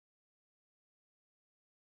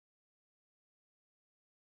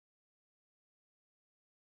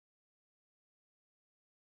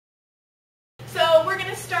So we're going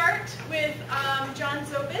to start with John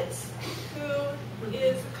Zobitz, who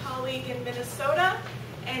is a colleague in Minnesota,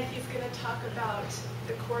 and he's going to talk about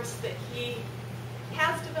the course that he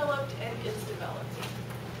has developed and is developing.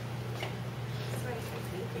 So I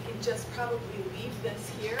think we can just probably leave this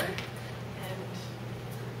here.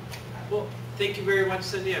 Well, thank you very much,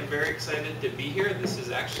 Cindy. I'm very excited to be here. This is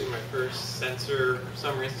actually my first SENCER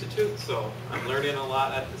Summer Institute, so I'm learning a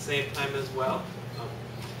lot at the same time as well.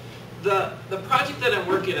 The project that I'm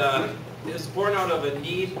working on is born out of a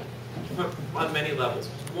need on many levels.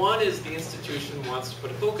 One is the institution wants to put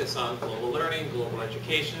a focus on global learning, global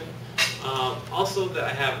education. Also that I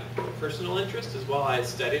have a personal interest as well. I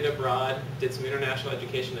studied abroad, did some international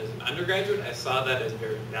education as an undergraduate. I saw that as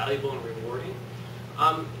very valuable and rewarding.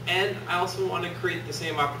 And I also want to create the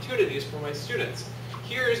same opportunities for my students.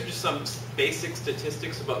 Here's just some basic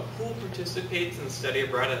statistics about who participates in study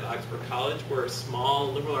abroad at Augsburg College. We're a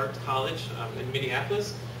small liberal arts college in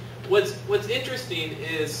Minneapolis. What's interesting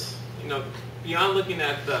is, beyond looking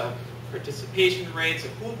at the participation rates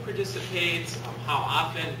of who participates, how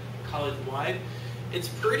often, college-wide, it's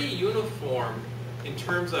pretty uniform in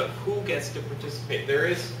terms of who gets to participate. There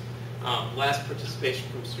is less participation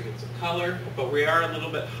from students of color, but we are a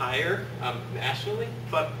little bit higher nationally.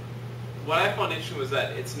 But what I found interesting was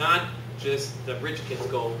that it's not just the rich kids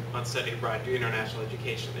go on study abroad, do international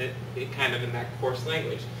education. It kind of in that course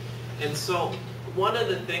language. And so one of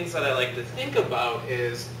the things that I like to think about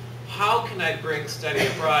is how can I bring study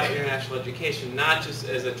abroad international education not just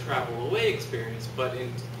as a travel away experience, but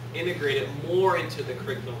integrate it more into the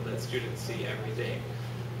curriculum that students see every day.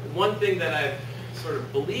 One thing that I sort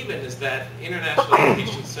of believe in is that international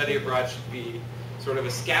education study abroad should be sort of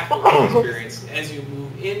a scaffolding experience as you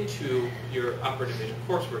move into your upper division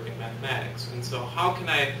coursework in mathematics. And so how can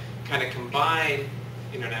I kind of combine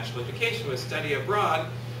international education with study abroad,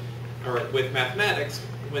 or with mathematics,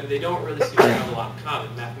 when they don't really seem to have a lot in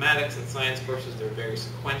common. Mathematics and science courses, they're very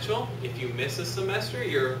sequential. If you miss a semester,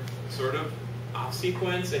 you're sort of off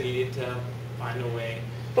sequence and you need to find a way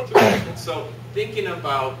to work it. So thinking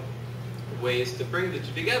about ways to bring the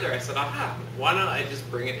two together, I said, aha, why don't I just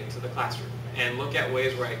bring it into the classroom and look at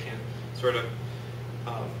ways where I can sort of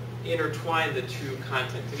intertwine the two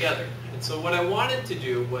content together. And so what I wanted to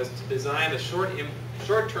do was to design a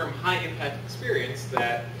short-term, high-impact experience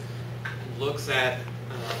that looks at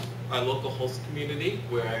our local host community,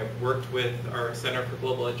 where I worked with our Center for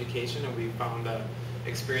Global Education, and we found an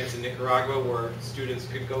experience in Nicaragua where students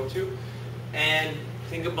could go to, and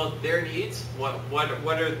think about their needs. What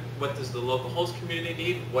does the local host community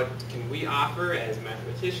need? What can we offer as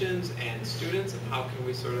mathematicians and students, and how can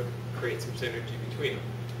we sort of create some synergy between them?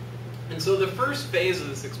 And so the first phase of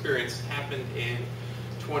this experience happened in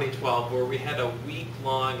 2012, where we had a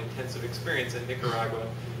week-long intensive experience in Nicaragua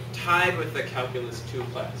tied with the Calculus 2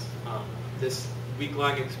 class. This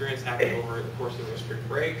week-long experience happened over the course of a spring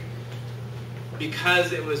break.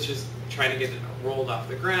 Because it was just trying to get it rolled off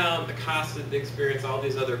the ground, the cost of the experience, all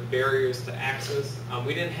these other barriers to access,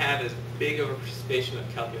 we didn't have as big of a participation of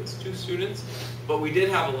Calculus 2 students, but we did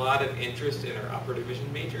have a lot of interest in our upper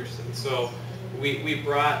division majors. And so we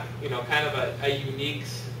brought, kind of a unique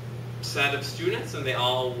set of students, and they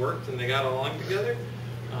all worked and they got along together.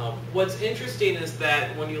 What's interesting is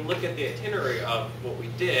that when you look at the itinerary of what we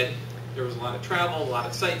did, there was a lot of travel, a lot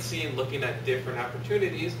of sightseeing, looking at different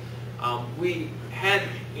opportunities. We had,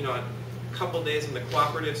 a couple days in the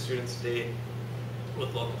Cooperative. Students stayed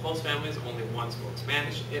with local host families. Only one spoke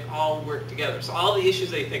Spanish. It all worked together. So all the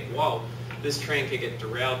issues that you think, whoa, this train could get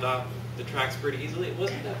derailed off the tracks pretty easily, it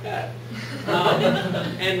wasn't that bad.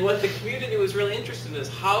 And what the community was really interested in is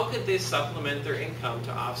how could they supplement their income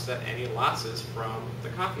to offset any losses from the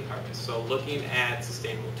coffee harvest. So looking at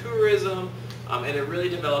sustainable tourism, and it really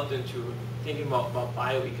developed into thinking about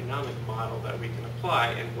bioeconomic model that we can apply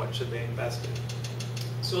and what should they invest in.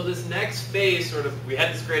 So this next phase, we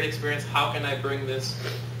had this great experience. How can I bring this,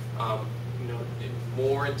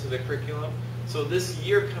 more into the curriculum? So this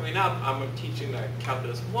year coming up, I'm teaching a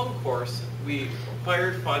Calculus 1 course. We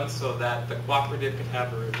acquired funds so that the Cooperative could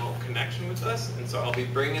have a remote connection with us, and so I'll be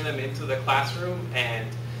bringing them into the classroom and,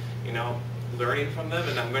 learning from them.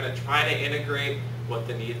 And I'm going to try to integrate what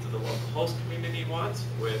the needs of the local host community wants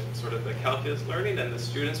with sort of the calculus learning, and the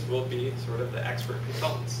students will be sort of the expert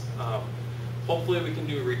consultants. Hopefully we can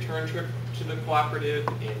do a return trip to the Cooperative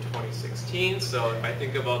in 2016. So if I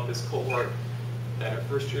think about this cohort that are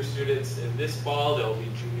first year students in this fall, they'll be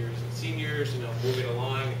juniors and seniors, moving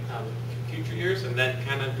along in future years, and then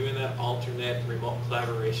kind of doing that alternate remote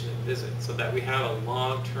collaboration and visit so that we have a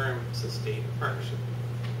long-term sustained partnership.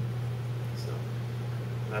 So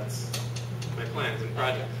that's my plans and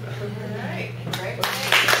projects. All right,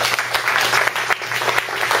 great.